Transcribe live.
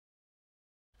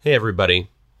Hey everybody,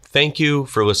 thank you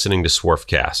for listening to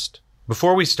Swarfcast.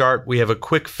 Before we start, we have a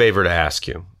quick favor to ask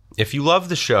you. If you love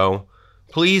the show,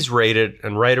 please rate it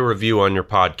and write a review on your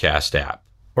podcast app.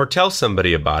 Or tell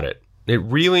somebody about it. It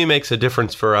really makes a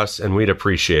difference for us and we'd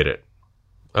appreciate it.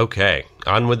 Okay,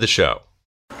 on with the show.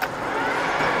 I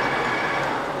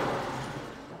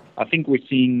think we're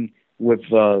seeing with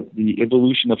the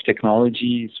evolution of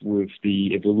technologies, with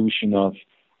the evolution of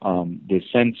the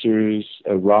sensors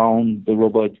around the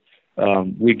robot,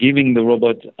 we're giving the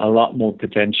robot a lot more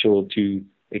potential to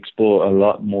explore a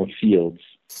lot more fields.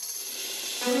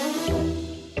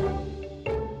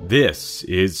 This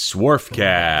is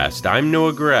Swarfcast. I'm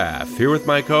Noah Graff, here with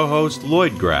my co-host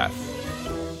Lloyd Graff.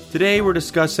 Today we're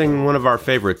discussing one of our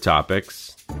favorite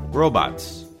topics,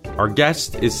 robots. Our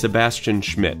guest is Sebastian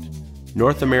Schmidt,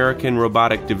 North American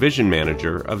Robotic Division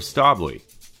Manager of Staubli,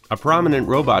 a prominent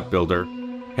robot builder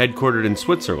headquartered in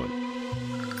Switzerland.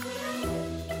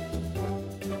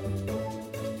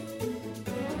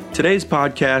 Today's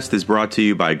podcast is brought to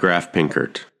you by Graf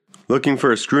Pinkert. Looking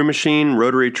for a screw machine,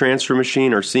 rotary transfer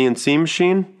machine, or CNC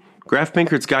machine? Graf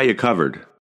Pinkert's got you covered.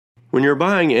 When you're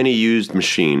buying any used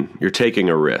machine, you're taking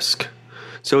a risk.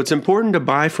 So it's important to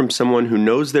buy from someone who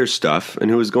knows their stuff and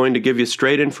who is going to give you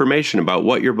straight information about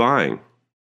what you're buying.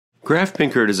 Graf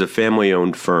Pinkert is a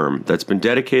family-owned firm that's been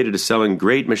dedicated to selling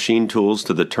great machine tools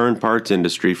to the turn parts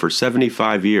industry for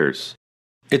 75 years.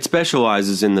 It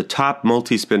specializes in the top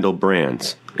multi-spindle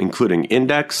brands, including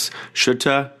Index,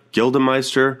 Schutte,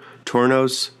 Gildemeister,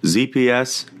 Tornos,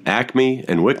 ZPS, Acme,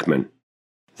 and Wickman.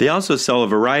 They also sell a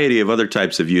variety of other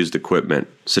types of used equipment,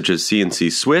 such as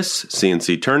CNC Swiss,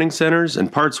 CNC turning centers,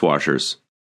 and parts washers.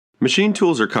 Machine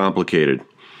tools are complicated.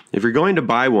 If you're going to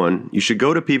buy one, you should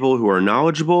go to people who are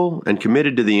knowledgeable and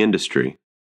committed to the industry.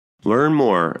 Learn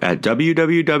more at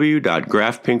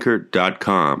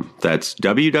www.grafpinkert.com. That's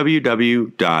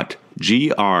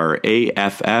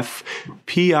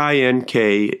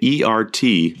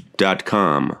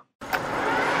www.grafpinkert.com.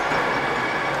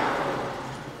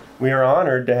 We are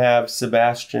honored to have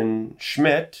Sebastian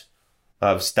Schmidt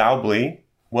of Staubli.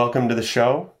 Welcome to the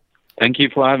show. Thank you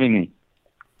for having me.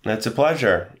 That's a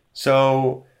pleasure.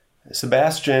 So,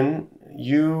 Sebastian,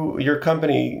 your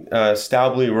company,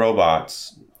 Staubli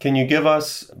Robots, can you give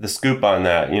us the scoop on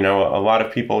that? You know, a lot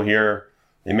of people here,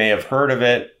 they may have heard of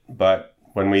it, but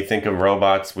when we think of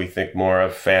robots, we think more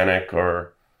of FANUC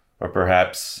or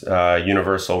perhaps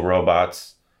Universal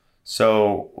Robots.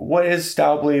 So what is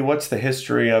Staubli? What's the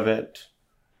history of it?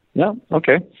 Yeah,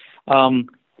 okay. So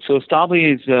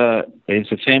Staubli is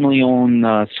a family-owned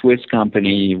Swiss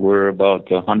company. We're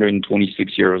about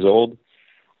 126 years old.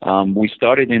 We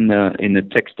started in the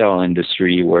textile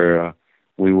industry where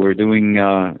we were doing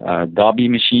Dobby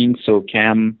machines, so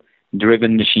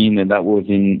cam-driven machine, and that was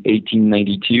in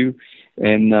 1892.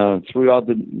 And throughout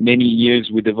the many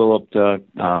years, we developed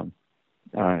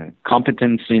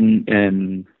competence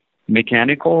in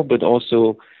mechanical, but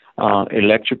also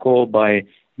electrical by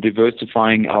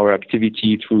diversifying our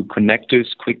activity through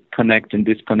connectors, quick connect and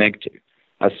disconnect,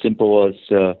 as simple as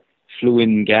fluid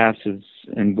and gases,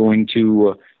 and going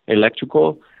to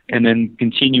electrical, and then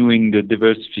continuing the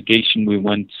diversification. We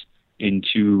went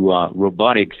into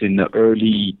robotics in the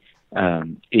early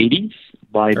 80s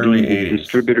by being a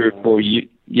distributor for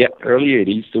early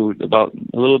 80s, so about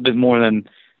a little bit more than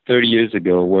 30 years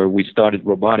ago, where we started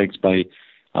robotics by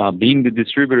being the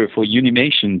distributor for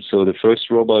Unimation. So the first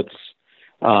robots,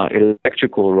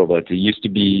 electrical robots. It used to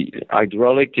be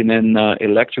hydraulic and then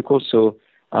electrical. So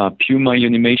Puma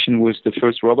Unimation was the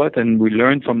first robot, and we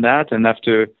learned from that. And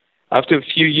after a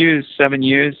few years, 7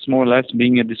 years more or less,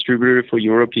 being a distributor for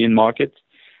European market,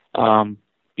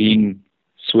 being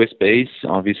Swiss-based,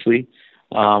 obviously,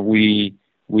 we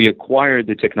acquired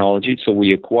the technology. So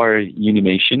we acquired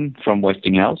Unimation from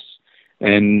Westinghouse,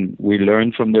 and we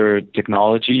learned from their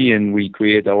technology, and we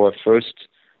created our first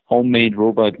homemade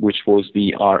robot, which was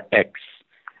the RX.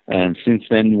 And since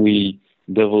then, we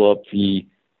developed the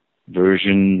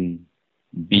version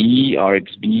B,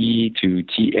 RXB, to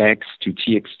TX, to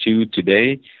TX2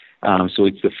 today. So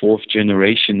it's the fourth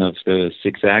generation of the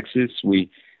 6-axis. We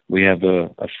have a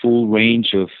full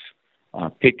range of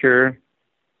picker,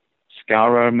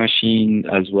 scourer machine,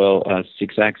 as well as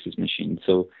 6-axis machine.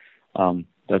 So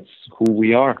that's who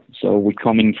we are. So we're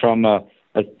coming from a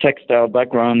textile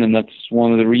background, and that's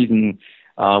one of the reasons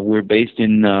we're based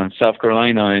in South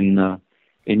Carolina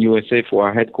in USA for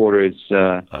our headquarters,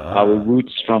 our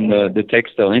roots from the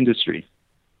textile industry.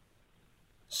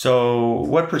 So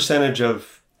what percentage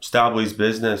of Staubli's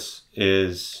business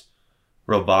is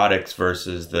robotics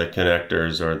versus the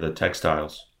connectors or the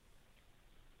textiles?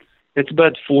 It's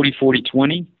about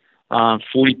 40-40-20.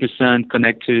 40%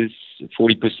 connectors,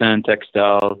 40%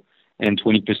 textile, and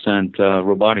 20%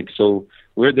 robotics. So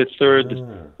we're the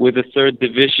third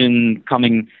division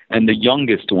coming, and the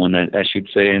youngest one, I should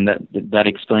say, and that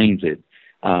explains it.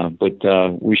 But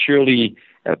we're surely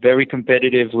very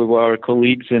competitive with our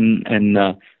colleagues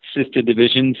and sister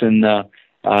divisions, and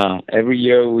every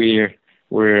year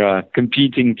we're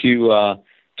competing to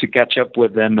catch up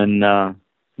with them and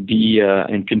be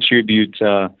and contribute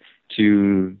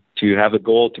to have a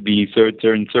goal to be third.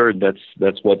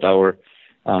 That's what our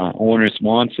owners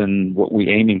want and what we're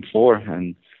aiming for,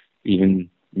 and even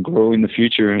grow in the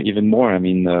future even more. I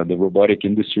mean, the robotic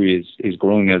industry is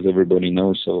growing, as everybody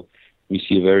knows, so we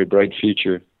see a very bright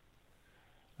future.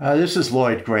 This is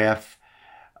Lloyd Graff.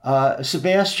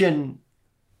 Sebastian,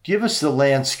 give us the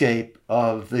landscape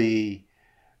of the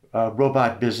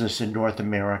robot business in North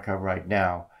America right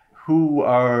now. Who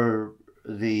are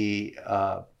the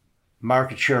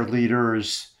market share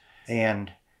leaders,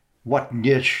 and what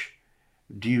niche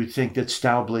do you think that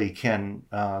Staubli can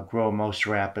grow most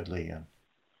rapidly in?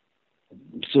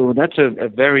 So that's a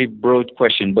very broad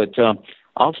question, but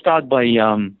I'll start by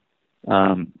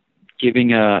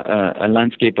giving a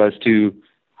landscape as to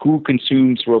who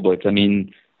consumes robots. I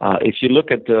mean, if you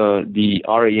look at the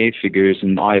RAA figures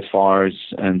and IFRs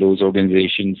and those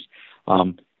organizations,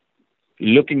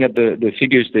 looking at the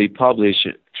figures they publish,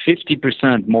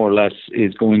 50% more or less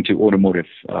is going to automotive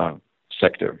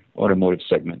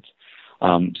segment.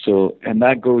 And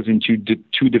that goes into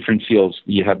two different fields.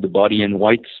 You have the body and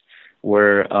whites,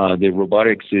 where the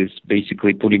robotics is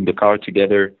basically putting the car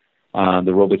together.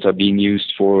 The robots are being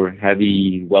used for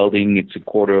heavy welding. It's a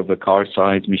quarter of a car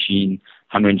size machine,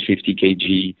 150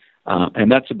 kg,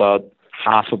 and that's about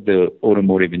half of the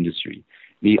automotive industry.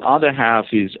 The other half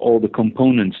is all the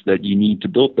components that you need to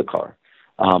build the car,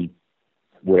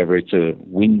 whether it's a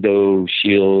window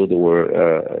shield or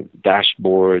a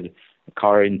dashboard,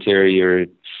 car interior,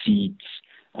 seats,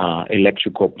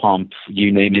 electrical pump,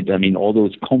 you name it. I mean, all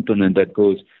those components that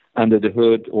goes under the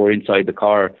hood or inside the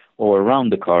car or around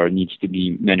the car needs to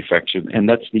be manufactured, and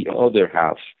that's the other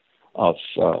half of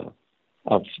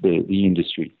the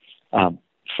industry.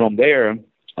 From there,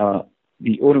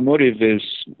 the automotive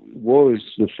was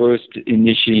the first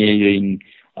initiating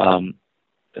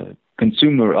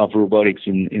consumer of robotics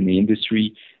in the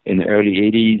industry in the early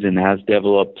 80s, and has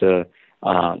developed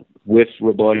with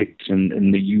robotics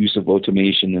and the use of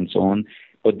automation and so on.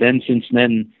 But then since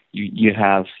then, you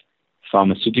have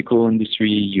pharmaceutical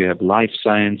industry, you have life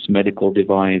science, medical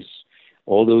device,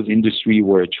 all those industry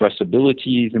where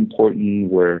traceability is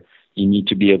important, where you need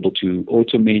to be able to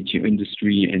automate your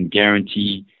industry and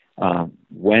guarantee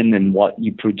when and what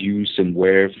you produce and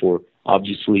where, for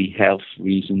obviously health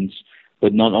reasons.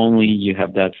 But not only you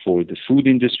have that for the food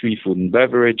industry, food and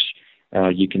beverage,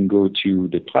 you can go to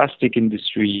the plastic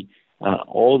industry.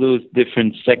 All those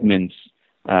different segments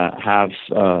have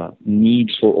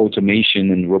needs for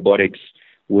automation and robotics,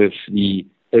 with the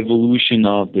evolution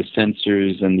of the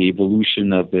sensors and the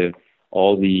evolution of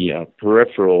all the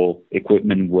peripheral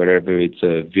equipment, whether it's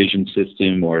a vision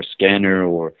system or a scanner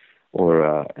or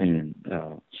a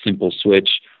simple switch.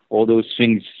 All those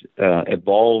things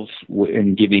evolve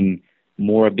in giving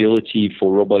more ability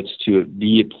for robots to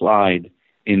be applied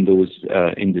in those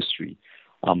industry.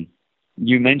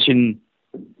 You mentioned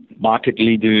market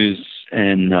leaders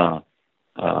and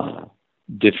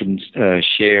different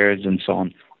shares and so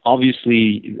on.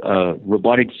 Obviously,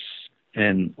 robotics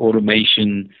and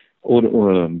automation,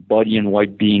 body and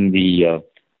white being the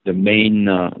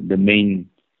main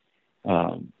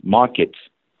market.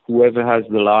 Whoever has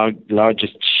the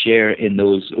largest share in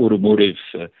those automotive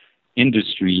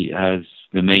industry has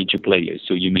the major players.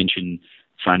 So you mentioned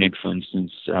Fanuc, for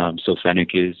instance. So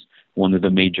Fanuc is one of the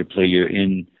major player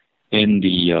in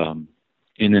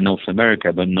North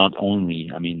America, but not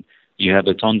only. I mean, you have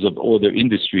tons of other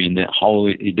industry, and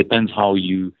it depends how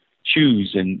you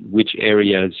choose and which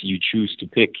areas you choose to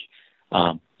pick.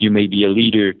 You may be a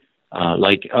leader,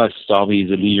 like us. Staubli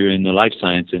is a leader in the life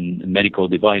science and medical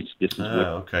device. This is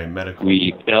medical.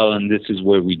 We excel, and this is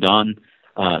where we done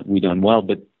well.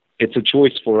 But it's a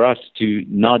choice for us to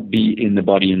not be in the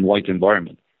body and white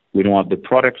environment. We don't have the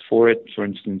product for it, for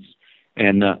instance,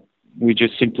 and we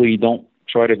just simply don't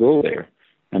try to go there.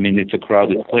 I mean, it's a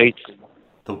crowded place.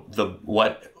 The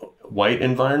what white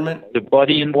environment? The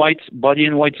body and white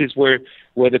is where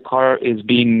the car is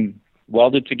being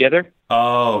welded together.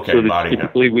 Oh, okay. So body.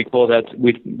 Typically, we call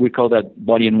that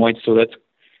body and white. So that's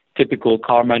typical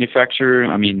car manufacturer.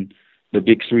 I mean, the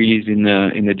big threes in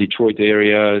the Detroit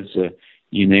areas.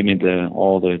 You name it.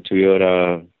 All the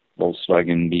Toyota,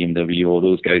 Volkswagen, BMW. All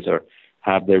those guys are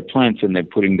have their plants and they're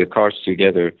putting the cars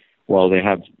together while they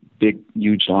have big,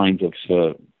 huge lines of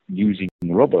using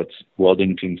robots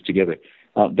welding things together.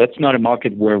 That's not a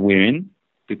market where we're in,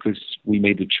 because we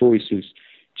made the choices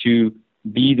to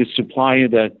be the supplier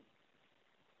that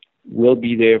will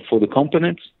be there for the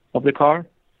components of the car,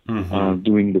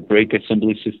 doing the brake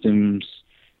assembly systems,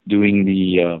 doing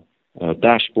the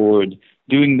dashboard,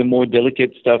 doing the more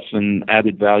delicate stuff and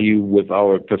added value with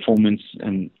our performance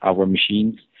and our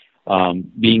machines,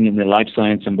 being in the life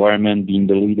science environment, being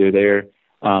the leader there,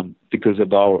 because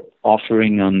of our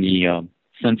offering on the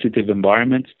sensitive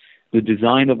environment. The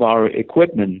design of our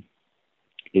equipment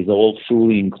is all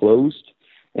fully enclosed,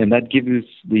 and that gives us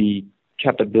the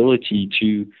capability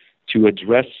to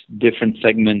address different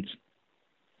segments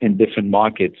in different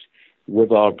markets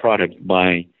with our product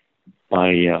by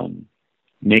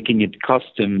making it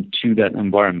custom to that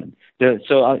environment.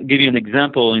 So I'll give you an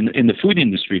example. In the food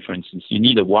industry, for instance, you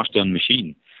need a wash-down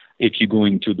machine if you're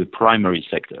going to the primary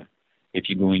sector. If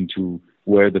you're going to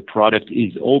where the product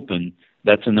is open,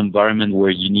 that's an environment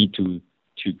where you need to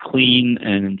clean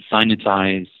and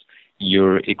sanitize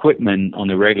your equipment on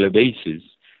a regular basis.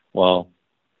 Well,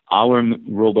 our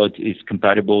robot is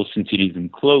compatible since it is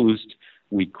enclosed.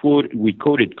 We code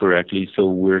it correctly, so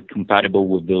we're compatible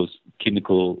with those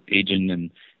chemical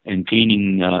agent and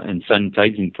cleaning and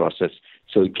sanitizing process,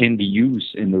 so it can be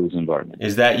used in those environments.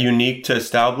 Is that unique to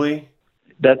Staubli?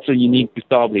 That's a unique to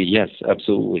Staubli, yes,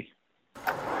 absolutely.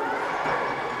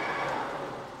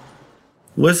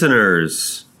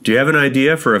 Listeners, do you have an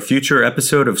idea for a future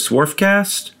episode of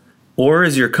Swarfcast? Or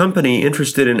is your company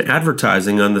interested in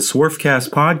advertising on the Swarfcast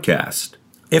podcast?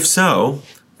 If so,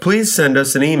 please send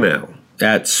us an email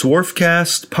at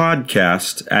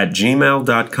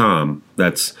swarfcastpodcast@gmail.com.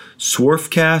 That's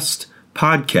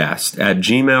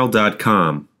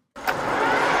swarfcastpodcast@gmail.com.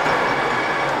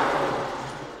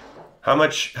 How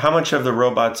much of the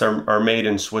robots are made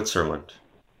in Switzerland?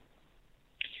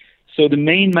 So the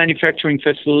main manufacturing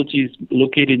facility is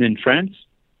located in France.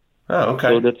 Oh, okay.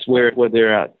 So that's where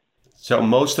they're at. So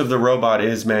most of the robot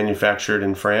is manufactured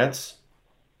in France?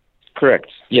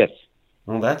 Correct, yes.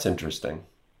 Well, that's interesting.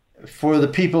 For the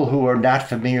people who are not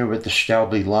familiar with the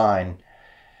Staubli line,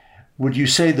 would you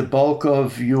say the bulk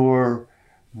of your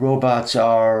robots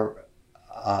are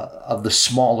of the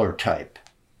smaller type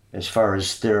as far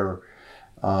as their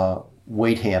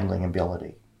weight handling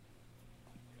ability?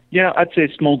 Yeah, I'd say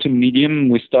small to medium.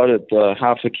 We start at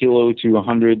half a kilo to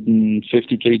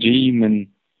 150 kg, and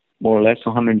more or less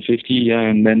 150,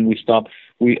 and then we stop.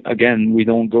 We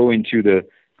don't go into the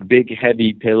big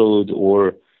heavy payload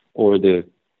or the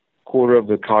quarter of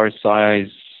the car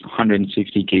size,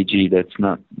 160 kg.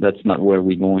 That's not where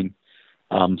we're going.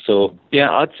 So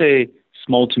yeah, I'd say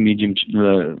small to medium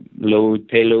load,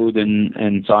 payload,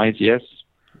 and size. Yes.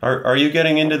 Are you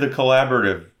getting into the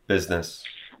collaborative business?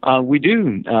 We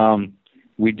do. The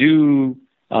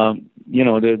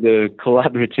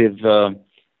collaborative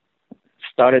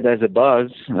started as a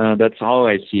buzz. That's how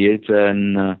I see it,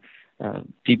 and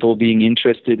people being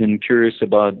interested and curious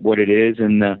about what it is,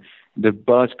 and the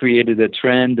buzz created a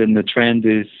trend, and the trend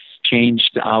is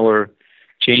changed our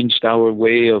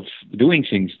way of doing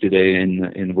things today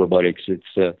in robotics.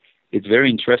 It's very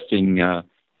interesting.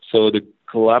 So the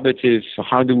collaborative.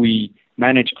 How do we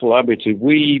manage collaborative?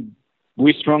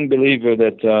 We're strong believer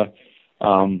that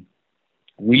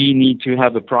we need to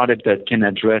have a product that can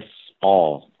address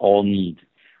all need.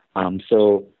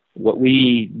 So what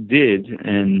we did,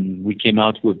 and we came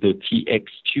out with the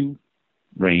TX2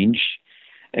 range,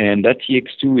 and that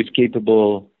TX2 is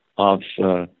capable of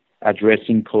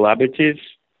addressing collaborative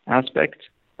aspect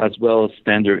as well as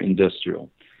standard industrial.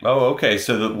 Oh, okay.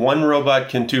 So the one robot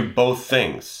can do both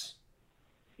things.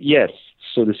 Yes.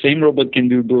 So the same robot can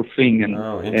do both things. And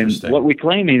what we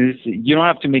claim is you don't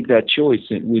have to make that choice.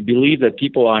 We believe that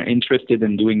people are interested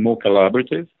in doing more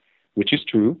collaborative, which is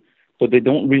true, but they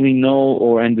don't really know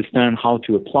or understand how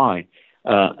to apply.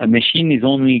 A machine is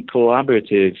only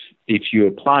collaborative if you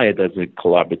apply it as a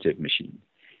collaborative machine.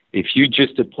 If you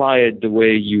just apply it the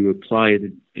way you apply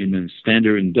it in a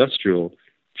standard industrial,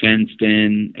 fenced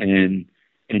in,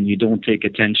 and you don't take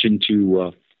attention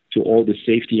to all the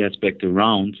safety aspect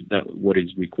around that, what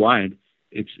is required,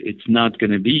 it's not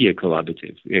going to be a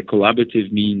collaborative. A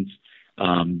collaborative means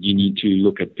you need to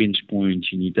look at pinch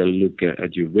points, you need to look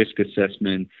at your risk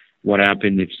assessment, what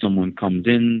happens if someone comes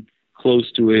in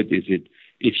close to it,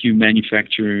 if you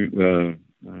manufacture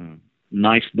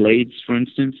knife blades, for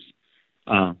instance,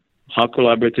 how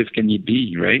collaborative can it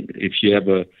be, right? If you have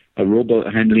a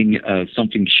robot handling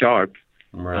something sharp,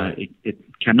 right. It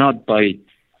cannot by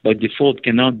by default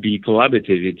cannot be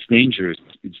collaborative. It's dangerous.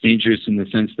 It's dangerous in the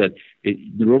sense that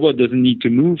the robot doesn't need to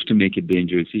move to make it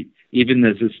dangerous. Even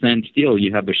as a standstill,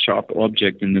 you have a sharp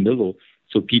object in the middle,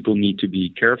 so people need to be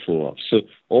careful of. So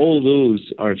all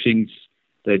those are things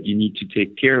that you need to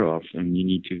take care of and you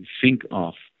need to think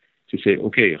of to say,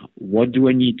 okay, what do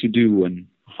I need to do and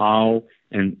how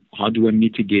do I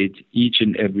mitigate each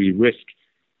and every risk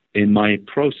in my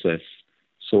process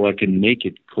so I can make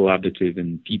it collaborative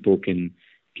and people can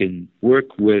work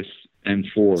with and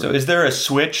for. So is there a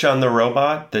switch on the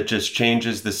robot that just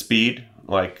changes the speed,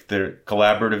 like the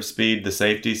collaborative speed, the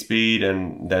safety speed,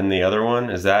 and then the other one?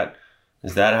 Is that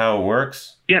how it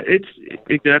works? Yeah, it's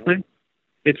exactly.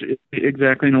 It's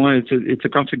exactly no. It's a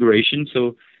configuration.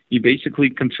 So you basically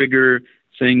configure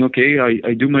saying, okay,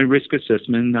 I do my risk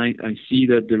assessment. I see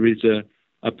that there is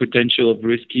a potential of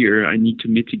risk here. I need to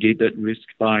mitigate that risk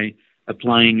by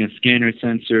applying a scanner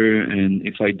sensor, and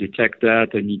if I detect that,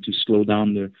 I need to slow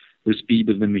down the speed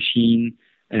of the machine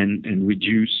and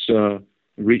reduce the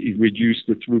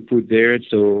throughput there.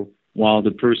 So while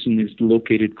the person is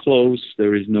located close,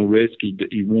 there is no risk.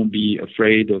 He won't be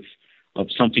afraid of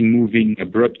something moving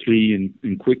abruptly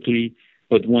and quickly.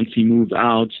 But once he moves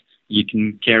out, you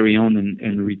can carry on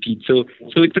and repeat. So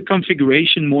it's a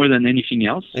configuration more than anything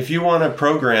else. If you want to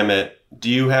program it,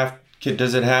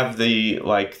 does it have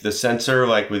the sensor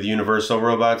like with universal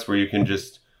robots where you can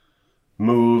just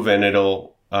move and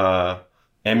it'll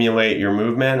emulate your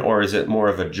movement, or is it more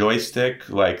of a joystick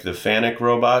like the Fanuc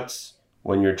robots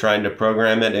when you're trying to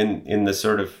program it in the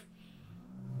sort of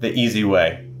the easy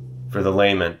way for the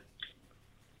layman?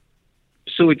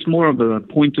 So it's more of a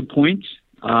point-to-point,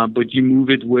 but you move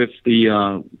it with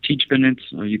the teach pennant.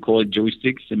 You call it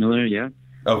joystick, similar, yeah.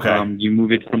 Okay. You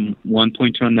move it from one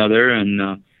point to another,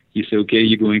 and you say, okay,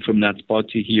 you're going from that spot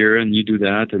to here, and you do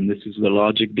that, and this is the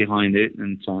logic behind it,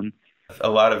 and so on. A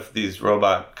lot of these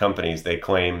robot companies, they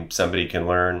claim somebody can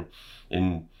learn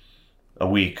in a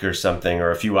week or something,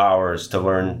 or a few hours to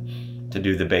learn to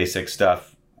do the basic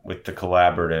stuff with the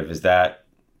collaborative. Is that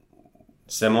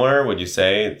similar? Would you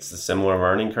say it's a similar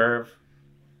learning curve?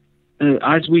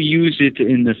 As we use it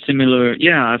in a similar,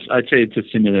 yeah, I'd say it's a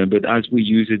similar, but as we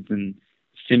use it in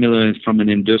similar from an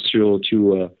industrial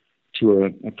to a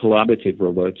collaborative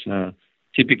robot,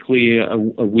 typically a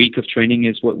week of training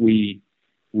is what we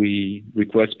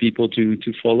request people to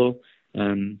follow.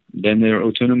 Then they're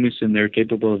autonomous and they're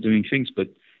capable of doing things. But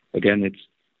again, it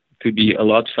could be a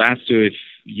lot faster if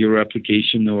your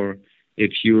application or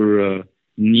if your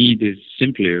need is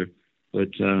simpler. But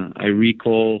I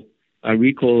recall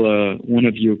one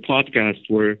of your podcasts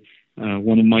where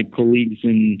one of my colleagues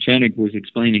in Fanuc was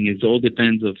explaining it all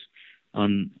depends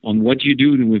on what you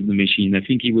do with the machine. I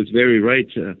think he was very right,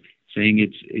 saying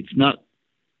it's not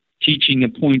teaching a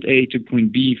point A to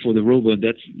point B for the robot.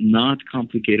 That's not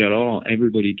complicated at all.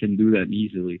 Everybody can do that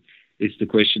easily. It's the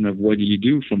question of what do you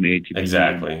do from A to B.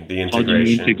 Exactly, the integration. How do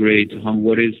you integrate?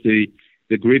 What is the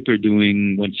gripper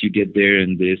doing once you get there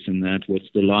and this and that? What's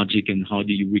the logic and how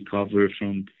do you recover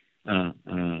from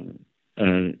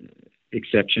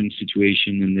exception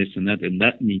situation and this and that? And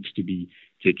that needs to be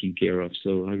taken care of.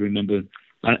 So I remember,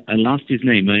 I lost his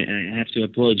name. I have to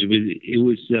apologize. It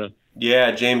was...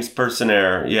 yeah, James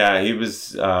Personaire. Yeah, he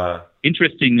was...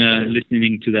 interesting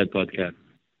listening to that podcast.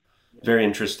 Very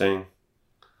interesting.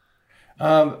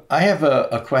 I have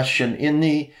a question. In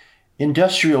the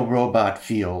industrial robot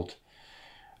field,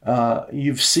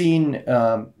 you've seen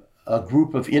a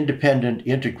group of independent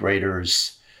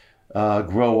integrators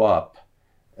grow up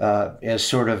as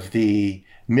sort of the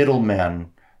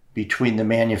middlemen between the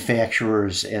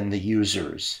manufacturers and the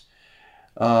users.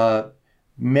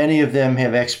 Many of them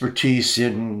have expertise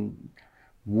in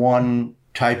one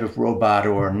type of robot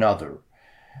or another.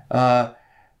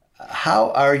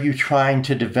 How are you trying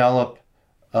to develop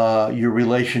your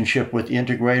relationship with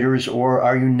integrators, or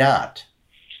are you not?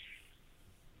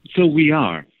 So we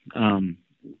are.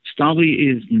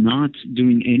 Stavly is not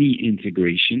doing any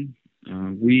integration.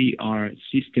 We are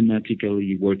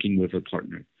systematically working with a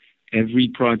partner. Every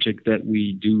project that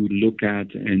we do look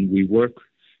at and we work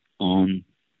on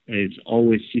is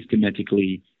always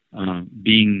systematically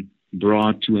being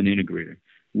brought to an integrator.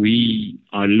 We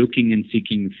are looking and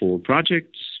seeking for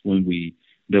projects when we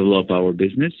develop our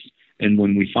business. And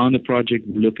when we found a project,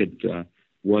 we look at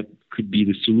what could be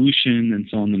the solution and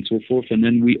so on and so forth. And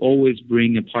then we always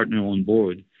bring a partner on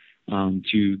board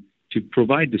to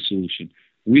provide the solution.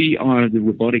 We are the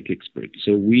robotic experts,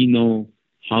 so we know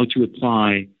how to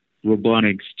apply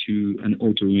robotics to an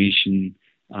automation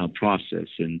process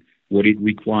and what it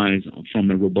requires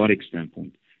from a robotic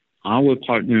standpoint. Our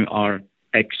partners are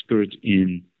experts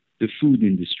in the food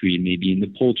industry, maybe in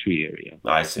the poultry area,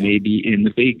 I see. maybe in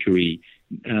the bakery,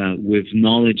 with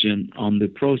knowledge on the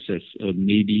process, or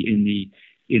maybe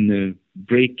in the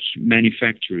brake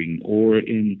manufacturing, or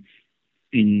in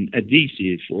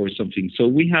adhesive or something. So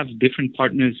we have different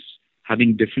partners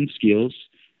having different skills.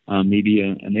 Maybe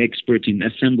an expert in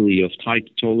assembly of tight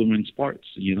tolerance parts.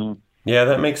 Yeah,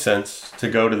 that makes sense to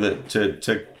go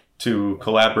to to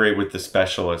collaborate with the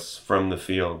specialists from the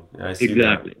field. I see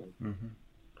exactly. That. Mm-hmm.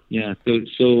 Yeah.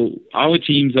 So our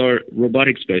teams are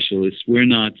robotic specialists. We're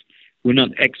not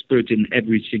expert in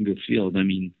every single field. I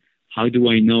mean, how do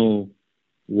I know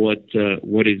what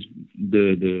is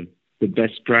the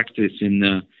best practice in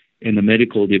a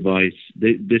medical device?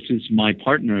 This is my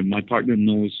partner. My partner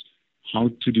knows how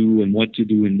to do and what to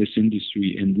do in this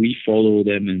industry, and we follow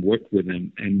them and work with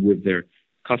them and with their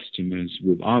customers,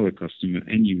 with our customer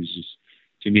end users,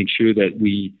 to make sure that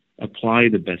we apply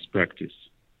the best practice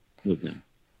with them.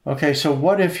 Okay, so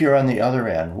what if you're on the other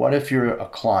end? What if you're a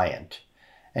client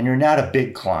and you're not a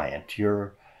big client?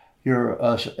 You're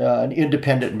an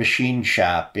independent machine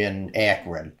shop in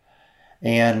Akron,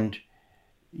 and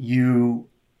you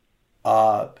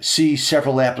see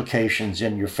several applications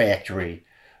in your factory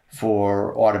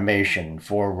for automation,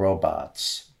 for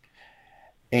robots.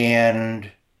 And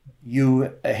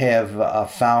you have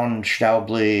found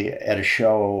Staubli at a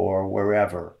show or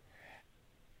wherever.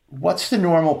 What's the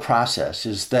normal process?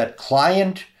 Is that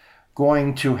client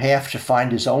going to have to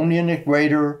find his own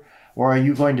integrator, or are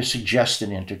you going to suggest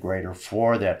an integrator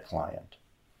for that client?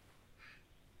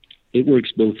 It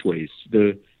works both ways.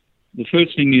 The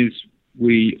first thing is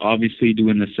we obviously do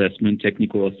an assessment,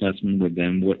 technical assessment with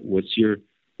them. What's your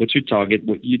target?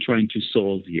 What you're trying to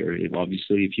solve here?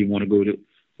 If you want to go to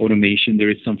automation, there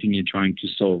is something you're trying to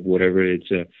solve. Whatever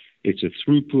it's a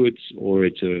throughput, or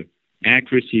it's a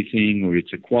accuracy thing, or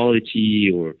it's a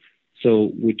quality, or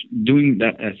so. We're doing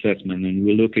that assessment, and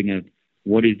we're looking at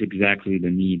what is exactly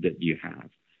the need that you have.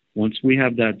 Once we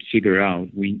have that figured out,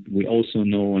 we also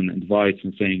know and advise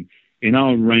and saying, in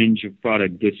our range of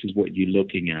product, this is what you're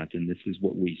looking at, and this is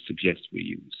what we suggest we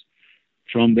use.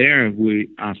 From there, we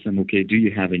ask them, okay, do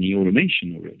you have any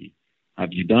automation already?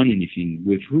 Have you done anything?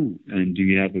 With who? And do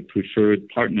you have a preferred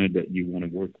partner that you want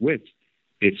to work with?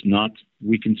 If not,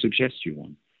 we can suggest you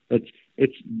one. But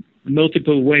it's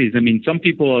multiple ways. I mean, some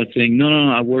people are saying,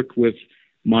 no, I work with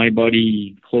my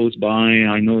buddy close by.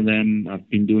 I know them. I've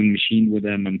been doing machine with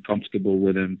them. I'm comfortable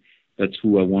with them. That's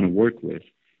who I want to work with.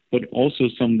 But also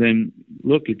some of them,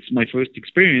 look, it's my first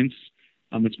experience.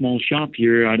 I'm a small shop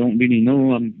here. I don't really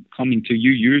know. I'm coming to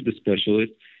you. You're the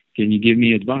specialist. Can you give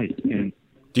me advice? And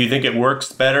do you think it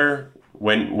works better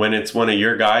when it's one of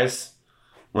your guys,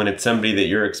 when it's somebody that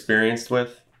you're experienced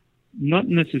with? Not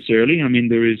necessarily. I mean,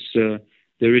 there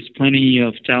is plenty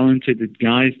of talented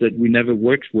guys that we never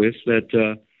worked with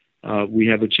that we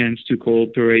have a chance to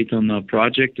cooperate on a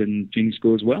project and things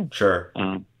goes well. Sure.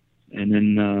 And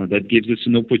then that gives us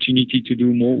an opportunity to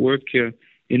do more work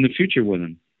in the future with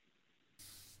them.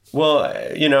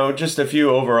 Well, just a few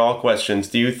overall questions.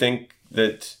 Do you think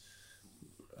that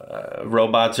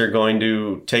robots are going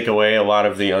to take away a lot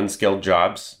of the unskilled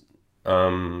jobs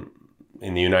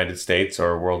in the United States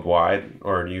or worldwide?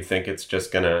 Or do you think it's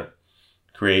just going to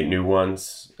create new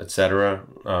ones, etc.?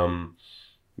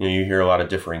 You hear a lot of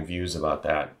differing views about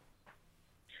that.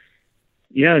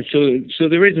 Yeah, so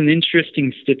there is an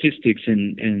interesting statistics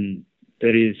in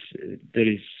that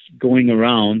is going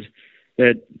around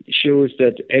that shows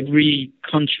that every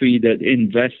country that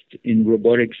invests in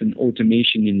robotics and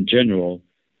automation in general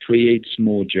creates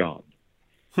more jobs.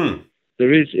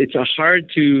 It's a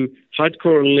hard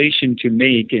correlation to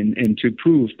make and to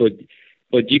prove,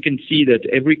 but you can see that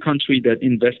every country that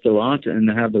invests a lot and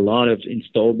have a lot of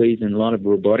install base and a lot of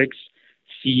robotics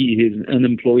see his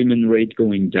unemployment rate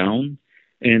going down.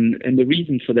 And the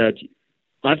reason for that,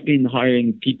 I've been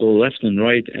hiring people left and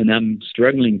right, and I'm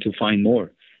struggling to find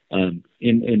more.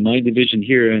 In my division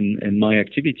here and my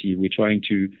activity, we're trying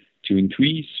to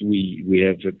increase. We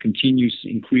have a continuous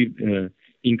increase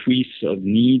of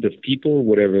need of people,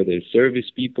 whatever they're service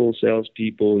people, sales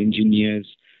people, engineers.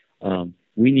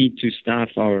 We need to staff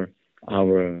our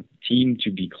team to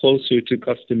be closer to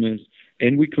customers,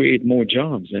 and we create more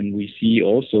jobs. And we see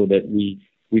also that we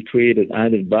create an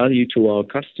added value to our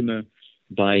customer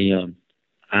by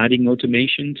adding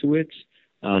automation to it,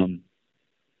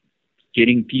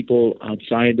 getting people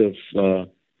outside of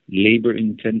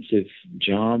labor-intensive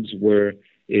jobs where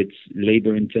it's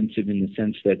labor-intensive in the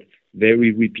sense that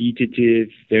very repetitive,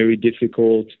 very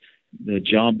difficult, the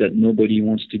job that nobody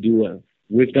wants to do.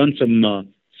 We've done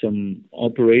some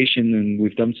operation and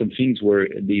we've done some things where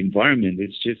the environment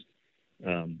is just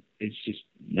just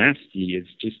nasty.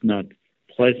 It's just not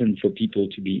pleasant for people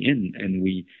to be in. And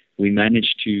we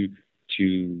managed to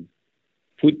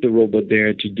put the robot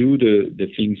there to do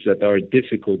the things that are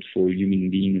difficult for human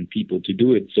beings and people to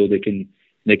do it, so they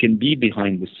can be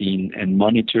behind the scene and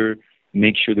monitor,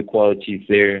 make sure the quality is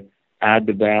there, add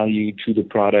the value to the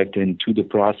product and to the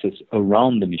process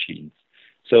around the machines.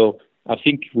 So I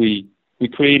think we're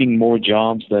creating more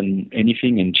jobs than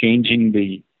anything and changing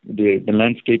the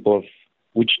landscape of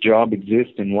which job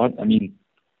exists and what. I mean,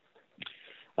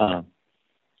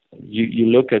 you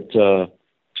look at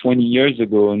 20 years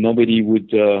ago, nobody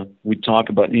would talk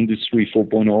about Industry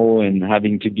 4.0 and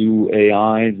having to do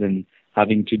AIs and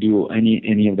having to do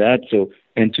any of that. So,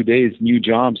 and today is new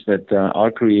jobs that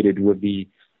are created with the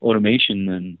automation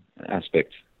and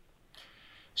aspects.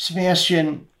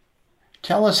 Sebastian,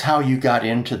 tell us how you got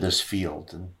into this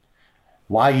field and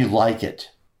why you like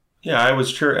it. Yeah, I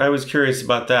was curious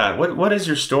about that. What is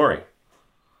your story?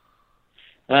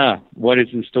 What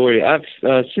is the story?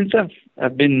 Since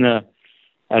I've been a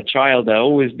child, I've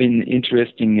always been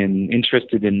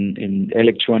interested in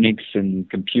electronics and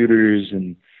computers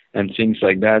and things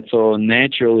like that. So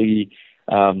naturally,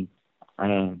 my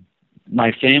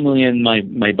family and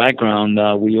my background,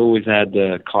 we always had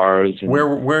cars. And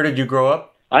Where did you grow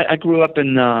up? I grew up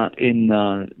in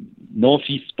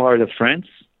northeast part of France.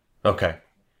 Okay.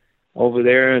 Over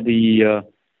there, the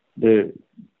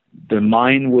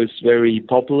mine was very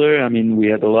popular. I mean, we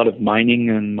had a lot of mining,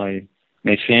 and my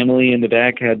family in the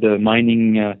back had the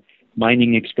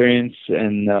mining experience.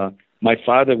 And my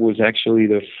father was actually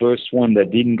the first one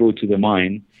that didn't go to the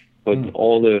mine, but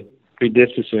all the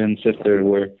predecessor and ancestors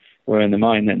were in the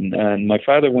mine. And my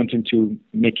father went into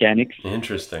mechanics.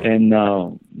 Interesting. And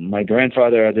my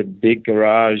grandfather had a big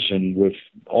garage and with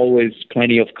always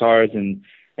plenty of cars and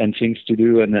things to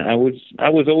do. And I was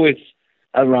always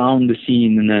around the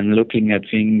scene and then looking at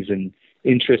things and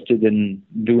interested in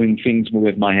doing things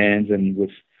with my hands and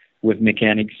with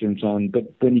mechanics and so on.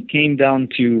 But when it came down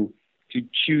to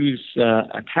choose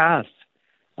a path,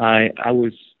 I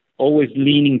was always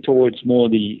leaning towards more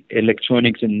the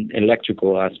electronics and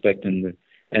electrical aspect, and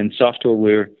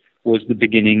software was the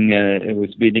beginning. It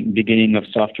was beginning of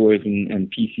softwares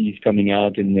and PCs coming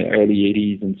out in the early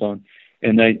 80s and so on.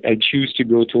 And I choose to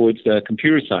go towards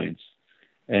computer science,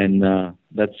 and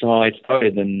that's how I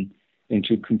started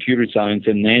into computer science.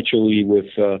 And naturally, with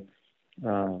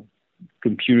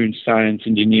computer science,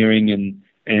 engineering,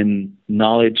 and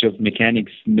knowledge of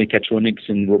mechanics, mechatronics,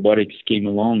 and robotics came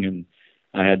along, and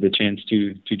I had the chance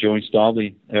to join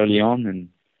Staubli early on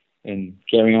and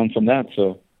carry on from that.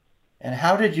 So. And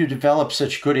how did you develop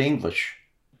such good English?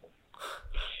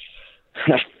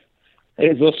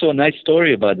 There's also a nice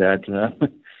story about that.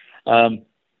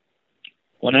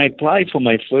 When I applied for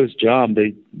my first job,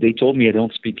 they told me I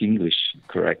don't speak English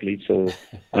correctly, so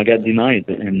I got denied.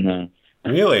 And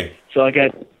really, so I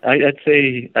got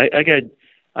the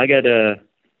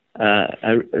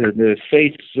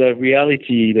face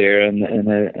reality there,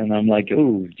 and I'm like,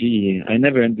 oh, gee, I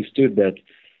never understood that.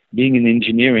 Being in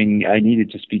engineering, I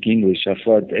needed to speak English. I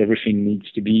thought everything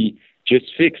needs to be just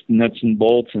fixed, nuts and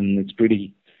bolts, and it's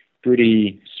pretty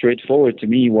straightforward to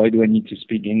me. Why do I need to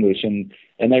speak English? And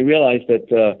I realized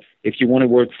that if you want to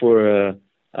work for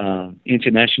a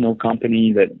international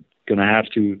company that's gonna have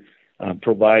to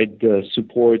provide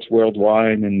support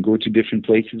worldwide and go to different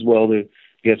places, well,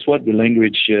 guess what? The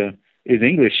language is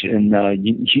English, and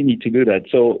you need to do that.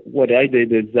 So what I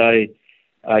did is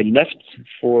I left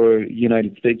for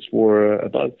United States for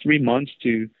about 3 months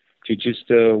to just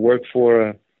work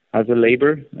as a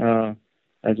labor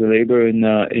in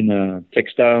a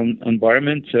textile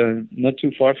environment, not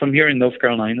too far from here in North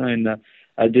Carolina. And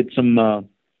I did some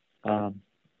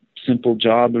simple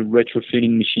job of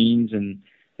retrofitting machines and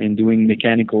doing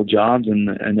mechanical jobs.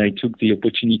 And I took the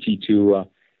opportunity to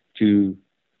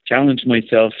challenge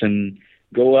myself and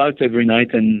go out every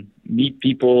night and meet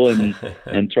people and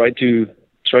try to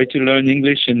learn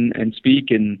English and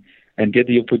speak and get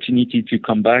the opportunity to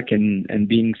come back and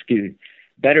being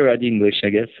better at English, I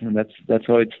guess. And that's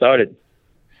how it started.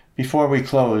 Before we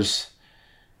close,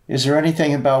 is there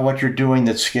anything about what you're doing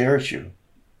that scares you?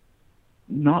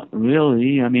 Not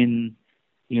really. I mean,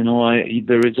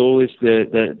 there is always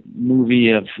the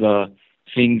movie of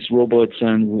things, robots,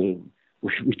 and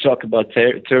we talk about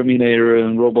Terminator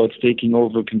and robots taking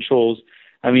over controls.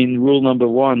 I mean, rule number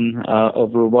one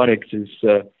of robotics is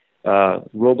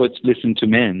robots listen to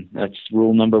men. That's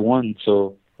rule number one.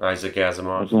 So Isaac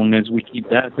Asimov. As long as we keep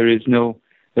that, there is no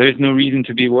reason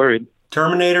to be worried.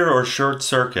 Terminator or Short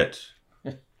Circuit?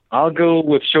 I'll go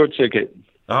with Short Circuit.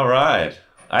 All right.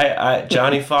 I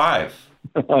Johnny Five.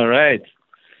 All right.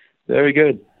 Very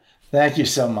good. Thank you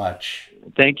so much.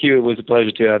 Thank you. It was a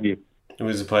pleasure to have you. It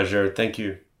was a pleasure. Thank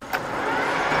you.